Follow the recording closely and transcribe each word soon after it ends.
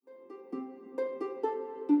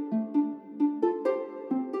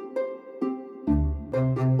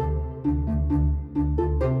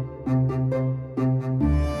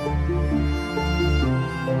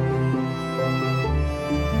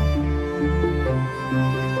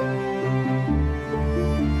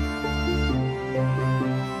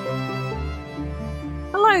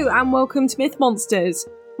and welcome to Myth Monsters.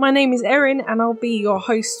 My name is Erin and I'll be your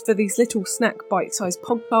host for these little snack bite-sized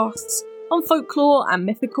podcasts on folklore and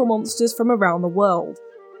mythical monsters from around the world.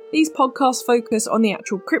 These podcasts focus on the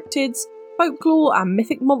actual cryptids, folklore and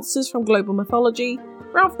mythic monsters from global mythology,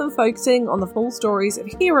 rather than focusing on the full stories of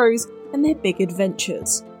heroes and their big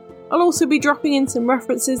adventures. I'll also be dropping in some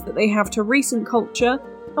references that they have to recent culture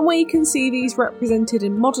and where you can see these represented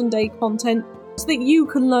in modern day content so that you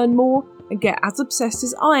can learn more and get as obsessed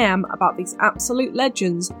as I am about these absolute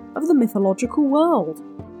legends of the mythological world.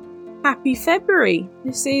 Happy February!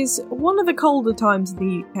 This is one of the colder times in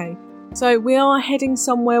the UK, so we are heading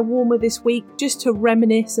somewhere warmer this week just to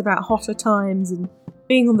reminisce about hotter times and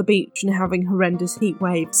being on the beach and having horrendous heat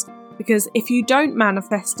waves, because if you don't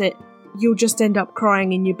manifest it, you'll just end up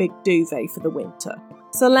crying in your big duvet for the winter.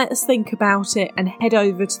 So let's think about it and head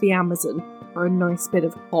over to the Amazon for a nice bit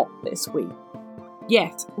of hot this week.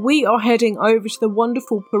 Yes, we are heading over to the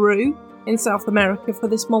wonderful Peru in South America for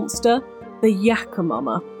this monster, the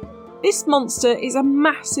Yacumama. This monster is a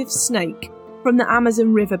massive snake from the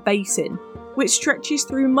Amazon River basin, which stretches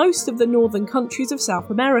through most of the northern countries of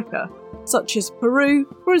South America, such as Peru,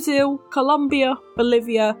 Brazil, Colombia,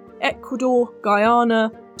 Bolivia, Ecuador,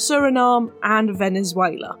 Guyana, Suriname, and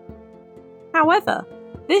Venezuela. However,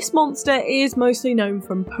 this monster is mostly known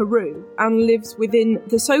from Peru and lives within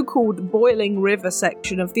the so-called boiling river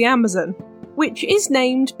section of the Amazon, which is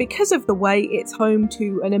named because of the way it's home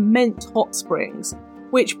to an immense hot springs,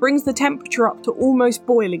 which brings the temperature up to almost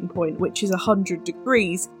boiling point, which is 100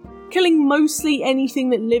 degrees, killing mostly anything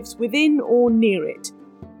that lives within or near it.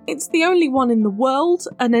 It's the only one in the world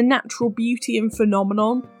and a natural beauty and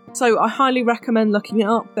phenomenon, so I highly recommend looking it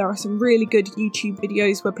up. There are some really good YouTube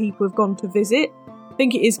videos where people have gone to visit. I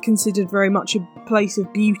think it is considered very much a place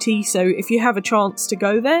of beauty, so if you have a chance to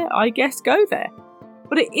go there, I guess go there.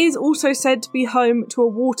 But it is also said to be home to a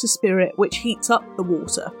water spirit which heats up the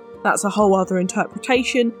water. That's a whole other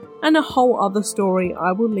interpretation and a whole other story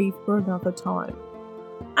I will leave for another time.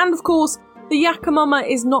 And of course, the Yacumama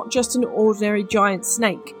is not just an ordinary giant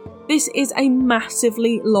snake. This is a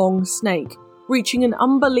massively long snake, reaching an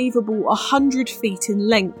unbelievable 100 feet in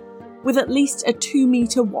length, with at least a 2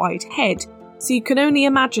 metre wide head, so you can only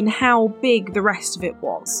imagine how big the rest of it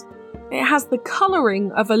was. It has the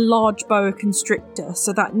colouring of a large boa constrictor,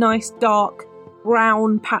 so that nice dark,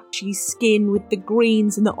 brown, patchy skin with the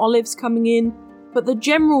greens and the olives coming in, but the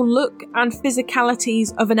general look and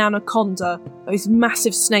physicalities of an anaconda, those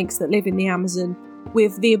massive snakes that live in the Amazon,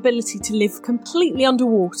 with the ability to live completely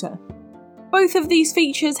underwater. Both of these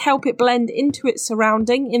features help it blend into its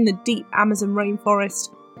surrounding in the deep Amazon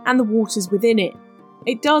rainforest and the waters within it.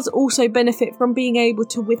 It does also benefit from being able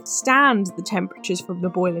to withstand the temperatures from the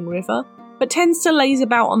boiling river, but tends to laze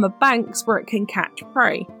about on the banks where it can catch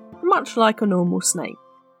prey, much like a normal snake.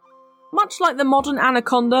 Much like the modern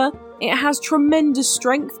anaconda, it has tremendous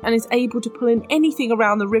strength and is able to pull in anything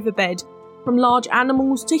around the riverbed, from large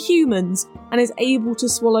animals to humans, and is able to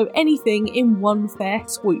swallow anything in one fair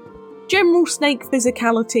swoop. General snake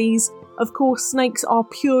physicalities: of course, snakes are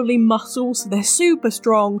purely muscle, so they're super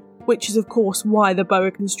strong, which is of course why the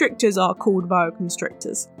boa constrictors are called boa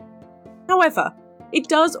constrictors. However, it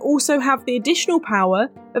does also have the additional power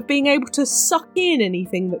of being able to suck in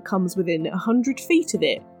anything that comes within 100 feet of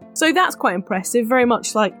it. So that's quite impressive, very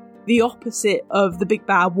much like the opposite of the big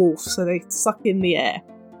bad wolf, so they suck in the air.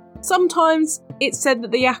 Sometimes it's said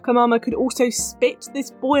that the Yacumama could also spit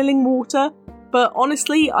this boiling water, but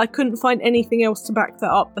honestly I couldn't find anything else to back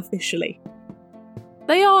that up officially.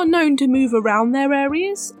 They are known to move around their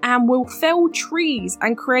areas and will fell trees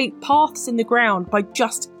and create paths in the ground by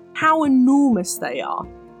just how enormous they are.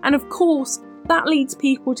 And of course, that leads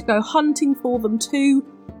people to go hunting for them too,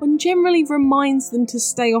 and generally reminds them to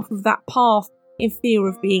stay off of that path in fear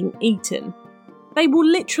of being eaten. They will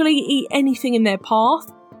literally eat anything in their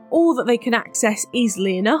path, or that they can access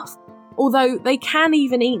easily enough, although they can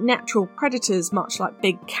even eat natural predators much like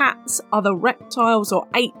big cats, other reptiles or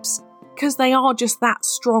apes, because they are just that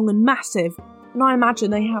strong and massive, and I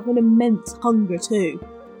imagine they have an immense hunger too.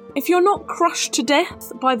 If you're not crushed to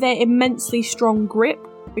death by their immensely strong grip,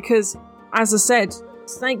 because, as I said,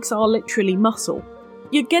 snakes are literally muscle,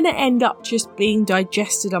 you're gonna end up just being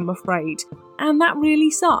digested, I'm afraid, and that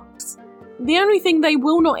really sucks. The only thing they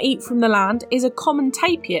will not eat from the land is a common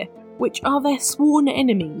tapir, which are their sworn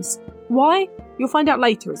enemies. Why? You'll find out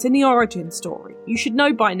later, it's in the origin story. You should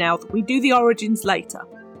know by now that we do the origins later.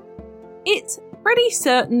 It's pretty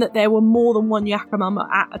certain that there were more than one Yacumama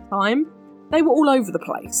at a time. They were all over the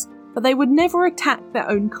place, but they would never attack their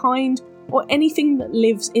own kind or anything that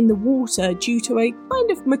lives in the water due to a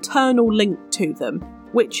kind of maternal link to them,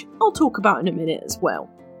 which I'll talk about in a minute as well.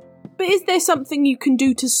 But is there something you can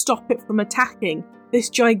do to stop it from attacking this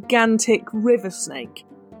gigantic river snake?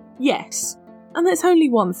 Yes, and there's only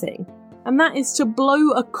one thing, and that is to blow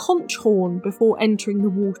a conch horn before entering the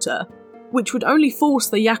water, which would only force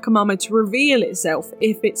the Yacumama to reveal itself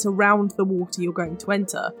if it's around the water you're going to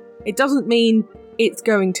enter. It doesn't mean it's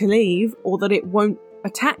going to leave or that it won't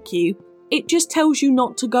attack you. It just tells you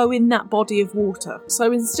not to go in that body of water.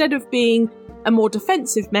 So instead of being a more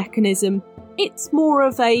defensive mechanism, it's more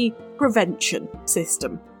of a prevention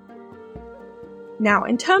system. Now,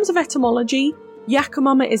 in terms of etymology,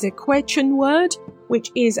 Yacumama is a Quechan word,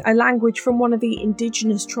 which is a language from one of the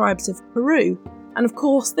indigenous tribes of Peru. And of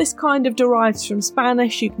course, this kind of derives from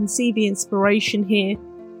Spanish, you can see the inspiration here.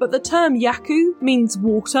 But the term Yacu means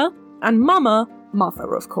water, and Mama,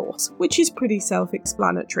 mother, of course, which is pretty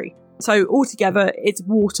self-explanatory. So altogether, it's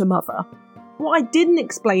water mother. What I didn't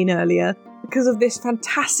explain earlier, because of this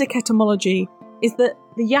fantastic etymology, is that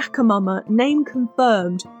the Yacumama, name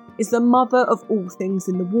confirmed, is the mother of all things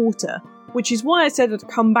in the water, which is why I said I'd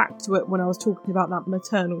come back to it when I was talking about that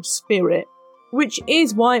maternal spirit, which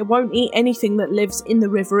is why it won't eat anything that lives in the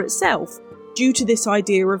river itself, due to this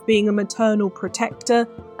idea of being a maternal protector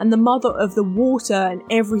and the mother of the water and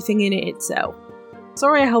everything in it itself.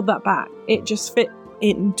 Sorry I held that back, it just fit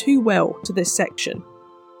in too well to this section.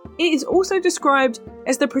 It is also described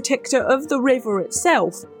as the protector of the river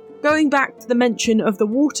itself, going back to the mention of the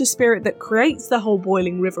water spirit that creates the whole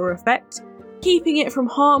boiling river effect, keeping it from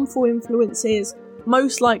harmful influences,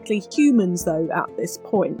 most likely humans though at this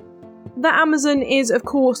point. The Amazon is of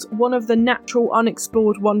course one of the natural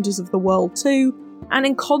unexplored wonders of the world too, and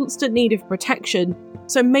in constant need of protection,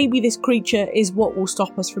 so maybe this creature is what will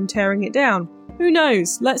stop us from tearing it down. Who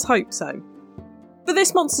knows, let's hope so. For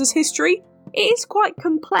this monster's history, it is quite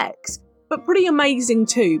complex, but pretty amazing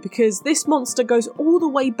too, because this monster goes all the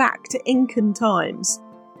way back to Incan times.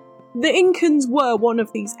 The Incans were one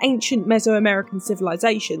of these ancient Mesoamerican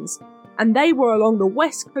civilizations, and they were along the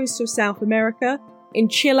west coast of South America, in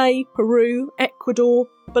Chile, Peru, Ecuador,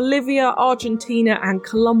 Bolivia, Argentina and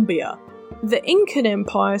Colombia. The Incan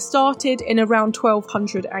Empire started in around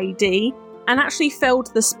 1200 AD, and actually fell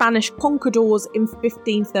to the Spanish conquistadors in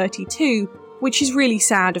 1532, which is really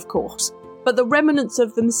sad of course. But the remnants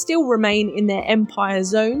of them still remain in their empire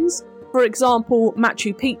zones. For example,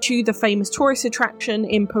 Machu Picchu, the famous tourist attraction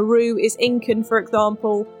in Peru, is Incan, for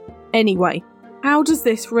example. Anyway, how does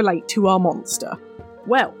this relate to our monster?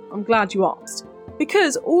 Well, I'm glad you asked.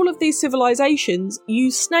 Because all of these civilizations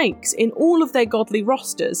use snakes in all of their godly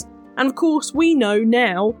rosters, and of course we know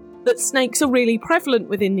now that snakes are really prevalent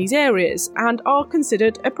within these areas and are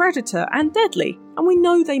considered a predator and deadly, and we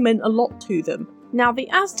know they meant a lot to them. Now, the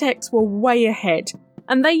Aztecs were way ahead,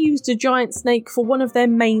 and they used a giant snake for one of their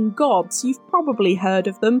main gods. You've probably heard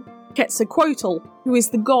of them, Quetzalcoatl, who is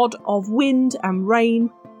the god of wind and rain,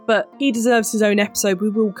 but he deserves his own episode, we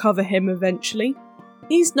will cover him eventually.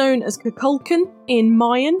 He's known as Kukulkan in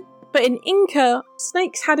Mayan, but in Inca,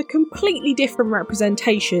 snakes had a completely different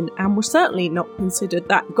representation and were certainly not considered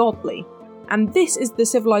that godly. And this is the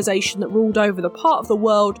civilization that ruled over the part of the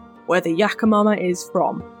world where the Yacumama is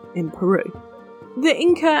from, in Peru. The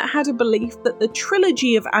Inca had a belief that the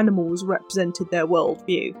trilogy of animals represented their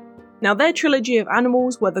worldview. Now, their trilogy of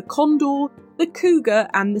animals were the condor, the cougar,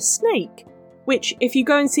 and the snake, which, if you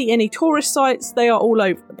go and see any tourist sites, they are all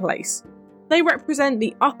over the place. They represent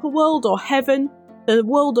the upper world or heaven, the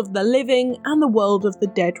world of the living, and the world of the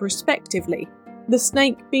dead, respectively. The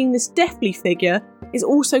snake, being this deathly figure, is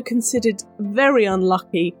also considered very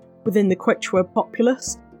unlucky within the Quechua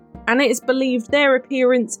populace, and it is believed their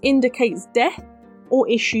appearance indicates death or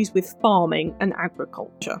issues with farming and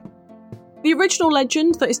agriculture. The original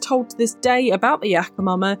legend that is told to this day about the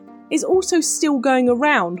Yacumama is also still going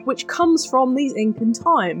around, which comes from these Incan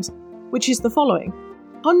times, which is the following.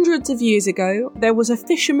 Hundreds of years ago, there was a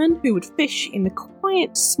fisherman who would fish in the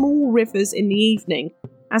quiet, small rivers in the evening,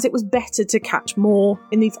 as it was better to catch more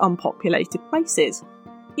in these unpopulated places.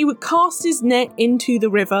 He would cast his net into the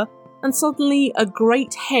river, and suddenly a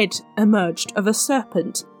great head emerged of a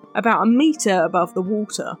serpent, about a metre above the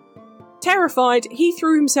water. Terrified, he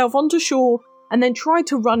threw himself onto shore and then tried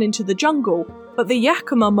to run into the jungle, but the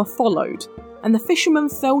Yacumama followed, and the fisherman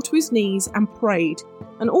fell to his knees and prayed,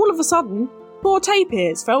 and all of a sudden, 4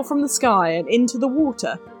 tapirs fell from the sky and into the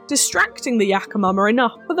water, distracting the Yacumama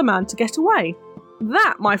enough for the man to get away.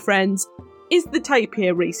 That, my friends, is the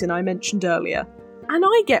tapir reason I mentioned earlier, and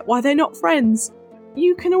I get why they're not friends.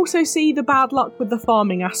 You can also see the bad luck with the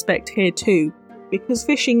farming aspect here too, because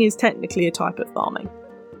fishing is technically a type of farming.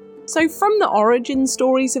 So from the origin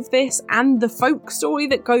stories of this and the folk story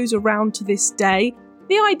that goes around to this day,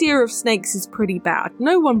 The idea of snakes is pretty bad.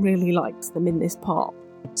 No one really likes them in this part.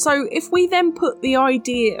 So if we then put the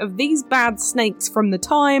idea of these bad snakes from the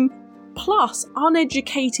time, plus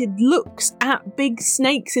uneducated looks at big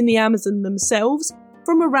snakes in the Amazon themselves,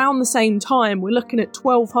 from around the same time, we're looking at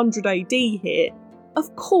 1200 AD here,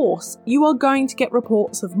 of course you are going to get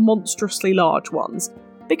reports of monstrously large ones,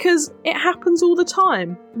 because it happens all the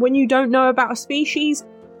time. When you don't know about a species,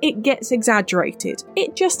 it gets exaggerated.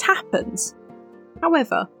 It just happens.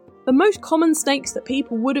 However, the most common snakes that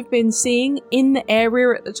people would have been seeing in the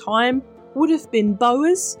area at the time would have been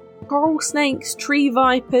boas, coral snakes, tree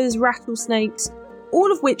vipers, rattlesnakes,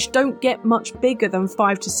 all of which don't get much bigger than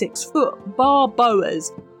 5 to 6 foot, bar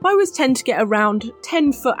boas. Boas tend to get around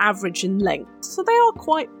 10 foot average in length, so they are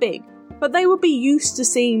quite big, but they would be used to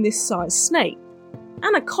seeing this size snake.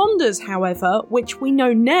 Anacondas, however, which we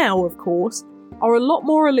know now, of course, are a lot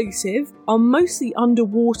more elusive, are mostly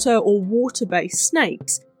underwater or water-based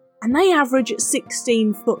snakes, and they average at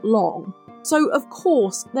 16 foot long. So, of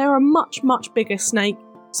course, they're a much, much bigger snake,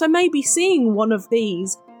 so maybe seeing one of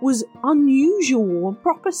these was unusual and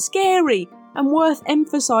proper scary and worth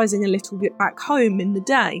emphasising a little bit back home in the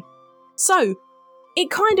day. So, it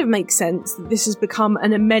kind of makes sense that this has become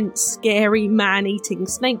an immense, scary, man-eating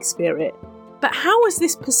snake spirit. But how has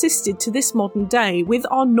this persisted to this modern day with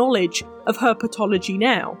our knowledge of herpetology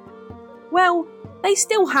now? Well, they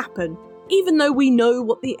still happen, even though we know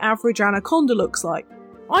what the average anaconda looks like.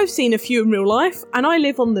 I've seen a few in real life, and I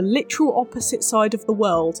live on the literal opposite side of the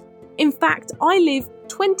world. In fact, I live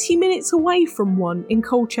 20 minutes away from one in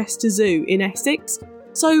Colchester Zoo in Essex,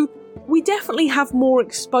 so we definitely have more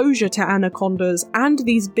exposure to anacondas and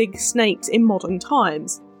these big snakes in modern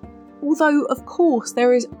times. Although, of course,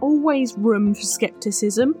 there is always room for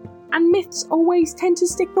scepticism, and myths always tend to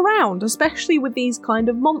stick around, especially with these kind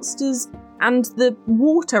of monsters, and the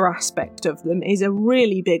water aspect of them is a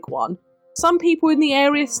really big one. Some people in the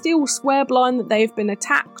area still swear blind that they've been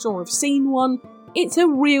attacked or have seen one. It's a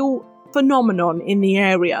real phenomenon in the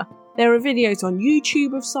area. There are videos on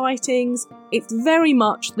YouTube of sightings. It's very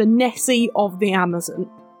much the Nessie of the Amazon.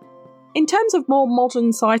 In terms of more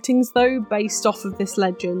modern sightings though, based off of this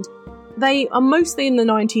legend, they are mostly in the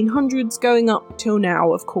 1900s going up till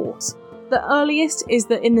now, of course. The earliest is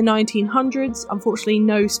that in the 1900s, unfortunately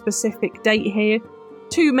no specific date here,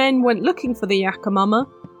 2 men went looking for the Yacumama,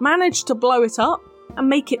 managed to blow it up and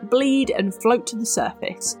make it bleed and float to the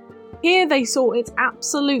surface. Here they saw its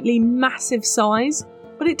absolutely massive size,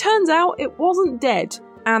 but it turns out it wasn't dead,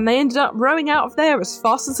 and they ended up rowing out of there as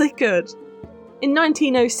fast as they could. In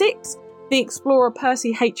 1906, the explorer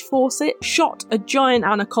Percy H. Fawcett shot a giant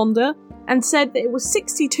anaconda and said that it was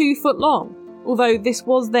 62 foot long, although this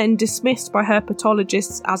was then dismissed by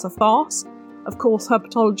herpetologists as a farce. Of course,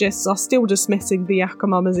 herpetologists are still dismissing the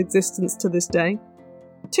Yacumama's existence to this day.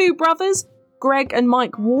 2 brothers, Greg and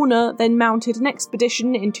Mike Warner, then mounted an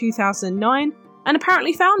expedition in 2009 and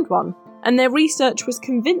apparently found one, and their research was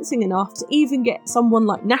convincing enough to even get someone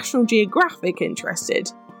like National Geographic interested.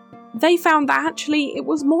 They found that actually it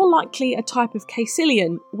was more likely a type of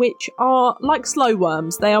caecilian, which are like slow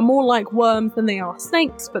worms. They are more like worms than they are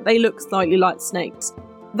snakes, but they look slightly like snakes.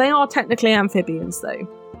 They are technically amphibians though.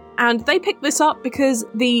 And they picked this up because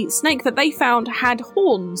the snake that they found had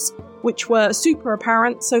horns, which were super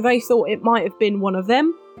apparent, so they thought it might have been one of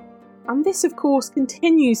them. And this, of course,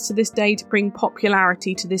 continues to this day to bring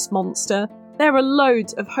popularity to this monster. There are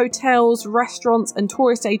loads of hotels, restaurants, and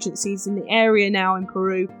tourist agencies in the area now in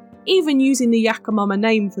Peru, even using the Yacumama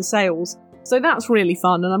name for sales. So that's really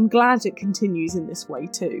fun, and I'm glad it continues in this way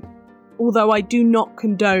too. Although I do not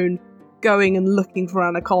condone going and looking for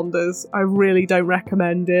anacondas, I really don't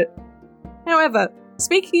recommend it. However,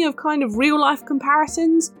 speaking of kind of real-life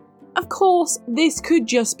comparisons, of course, this could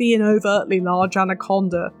just be an overtly large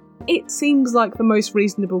anaconda. It seems like the most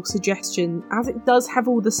reasonable suggestion, as it does have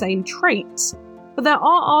all the same traits, but there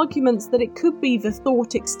are arguments that it could be the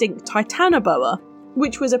thought-extinct Titanoboa,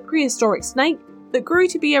 which was a prehistoric snake that grew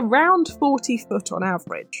to be around 40 foot on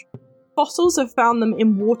average. Fossils have found them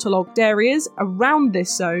in waterlogged areas around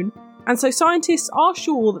this zone, and so scientists are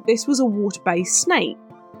sure that this was a water-based snake,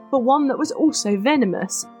 but one that was also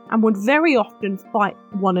venomous and would very often fight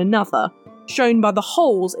one another, shown by the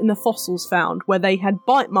holes in the fossils found where they had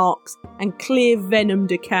bite marks and clear venom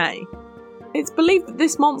decay. It's believed that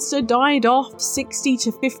this monster died off 60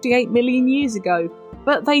 to 58 million years ago,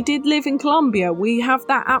 but they did live in Colombia, we have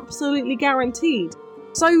that absolutely guaranteed.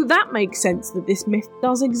 So that makes sense that this myth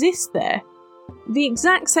does exist there. The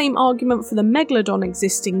exact same argument for the megalodon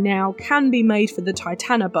existing now can be made for the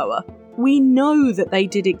Titanoboa. We know that they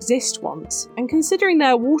did exist once, and considering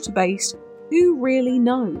they're water-based, who really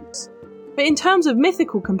knows? But in terms of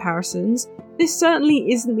mythical comparisons, this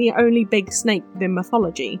certainly isn't the only big snake within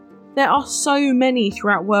mythology. There are so many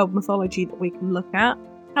throughout world mythology that we can look at.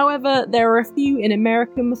 However, there are a few in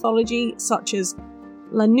American mythology, such as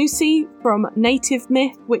Lanusi from Native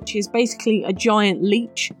Myth, which is basically a giant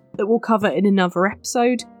leech that we'll cover in another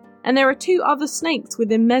episode. And there are two other snakes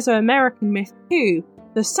within Mesoamerican myth too,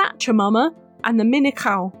 the Yacumama and the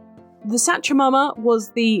Minakau. The Yacumama was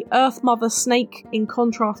the Earth Mother snake in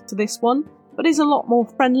contrast to this one, but is a lot more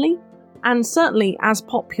friendly, and certainly as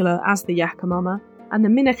popular as the Yacumama. And the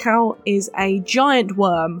Minakau is a giant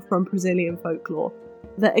worm from Brazilian folklore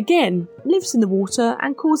that again lives in the water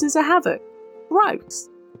and causes a havoc. Gross.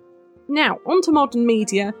 Now, onto modern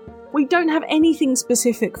media. We don't have anything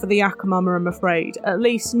specific for the Yacumama, I'm afraid, at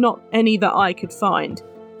least not any that I could find.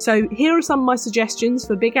 So here are some of my suggestions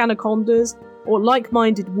for big anacondas or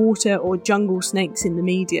like-minded water or jungle snakes in the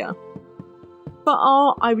media. For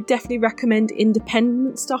art, I would definitely recommend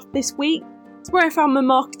independent stuff this week. It's where I found my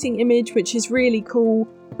marketing image, which is really cool,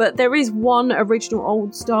 but there is one original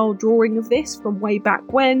old-style drawing of this from way back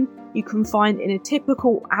when you can find in a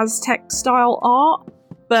typical Aztec-style art,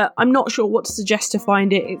 but I'm not sure what to suggest to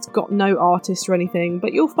find it. It's got no artist or anything,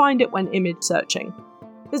 but you'll find it when image searching.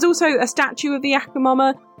 There's also a statue of the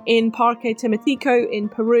Yacumama in Parque Tematico in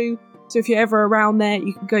Peru, so if you're ever around there,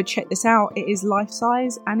 you can go check this out. It is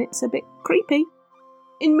life-size and it's a bit creepy.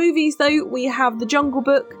 In movies though, we have The Jungle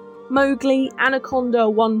Book, Mowgli, Anaconda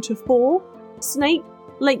 1-4, Snake,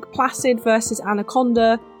 Lake Placid vs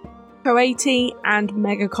Anaconda, Coati and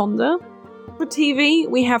Megaconda. For TV,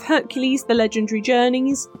 we have Hercules, The Legendary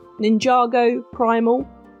Journeys, Ninjago, Primal,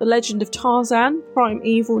 The Legend of Tarzan,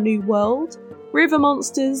 Primeval New World, River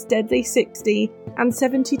Monsters, Deadly 60, and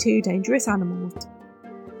 72 Dangerous Animals.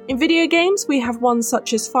 In video games, we have ones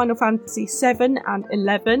such as Final Fantasy 7 and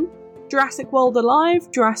 11, Jurassic World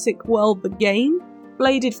Alive, Jurassic World the Game,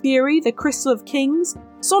 Bladed Fury, The Crystal of Kings,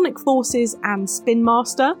 Sonic Forces, and Spin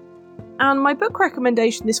Master. And my book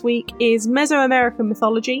recommendation this week is Mesoamerican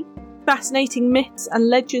Mythology, Fascinating Myths and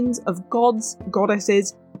Legends of Gods,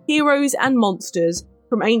 Goddesses, Heroes and Monsters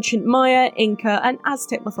from Ancient Maya, Inca and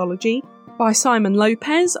Aztec mythology by Simon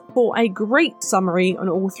Lopez for a great summary on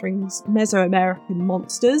all things Mesoamerican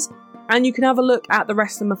monsters. And you can have a look at the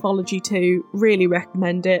rest of the mythology too, really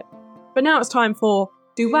recommend it. But now it's time for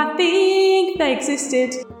Do I Think They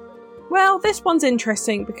Existed? Well, this one's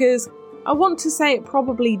interesting because I want to say it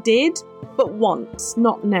probably did, but once,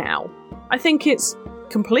 not now. I think it's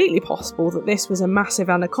completely possible that this was a massive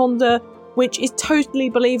anaconda, which is totally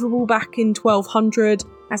believable back in 1200,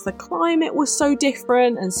 as the climate was so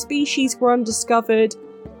different and species were undiscovered.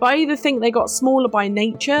 But I either think they got smaller by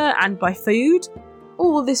nature and by food,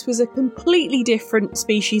 or this was a completely different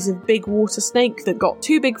species of big water snake that got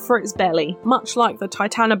too big for its belly, much like the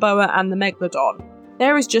Titanoboa and the Megalodon.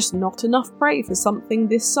 There is just not enough prey for something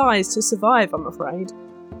this size to survive, I'm afraid.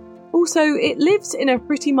 Also, it lives in a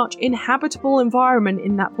pretty much inhabitable environment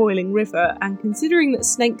in that boiling river, and considering that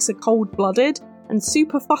snakes are cold-blooded and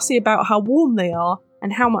super fussy about how warm they are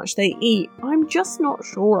and how much they eat, I'm just not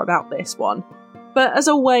sure about this one. But as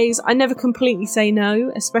always, I never completely say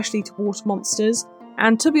no, especially to water monsters,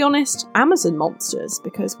 and to be honest, Amazon monsters,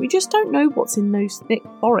 because we just don't know what's in those thick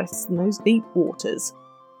forests and those deep waters.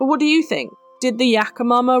 But what do you think? Did the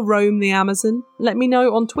Yacumama roam the Amazon? Let me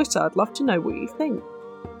know on Twitter, I'd love to know what you think.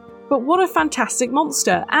 But what a fantastic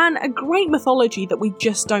monster, and a great mythology that we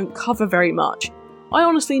just don't cover very much. I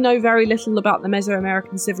honestly know very little about the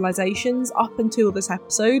Mesoamerican civilizations up until this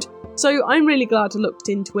episode, so I'm really glad I looked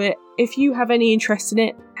into it. If you have any interest in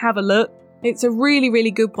it, have a look. It's a really,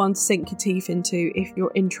 really good one to sink your teeth into if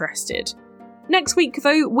you're interested. Next week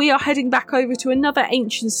though, we are heading back over to another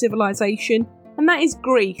ancient civilization, and that is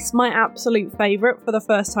Greece, my absolute favourite for the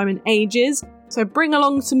first time in ages. So bring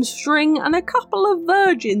along some string and a couple of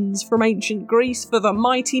virgins from ancient Greece for the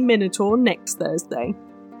mighty Minotaur next Thursday.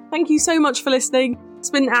 Thank you so much for listening. It's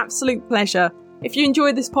been an absolute pleasure. If you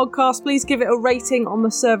enjoyed this podcast, please give it a rating on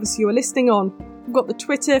the service you are listening on. I've got the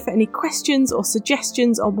Twitter for any questions or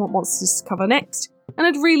suggestions on what monsters to cover next, and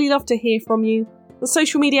I'd really love to hear from you. The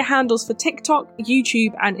social media handles for TikTok,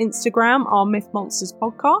 YouTube and Instagram are Myth Monsters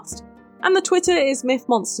Podcast, and the Twitter is Myth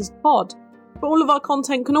Monsters Pod. But all of our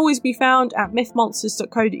content can always be found at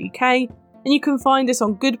mythmonsters.co.uk, and you can find us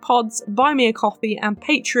on Good Pods, Buy Me a Coffee and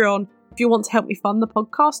Patreon if you want to help me fund the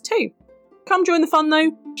podcast too. Come join the fun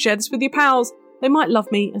though, share this with your pals, they might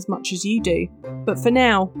love me as much as you do. But for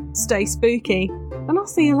now, stay spooky, and I'll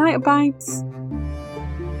see you later babes.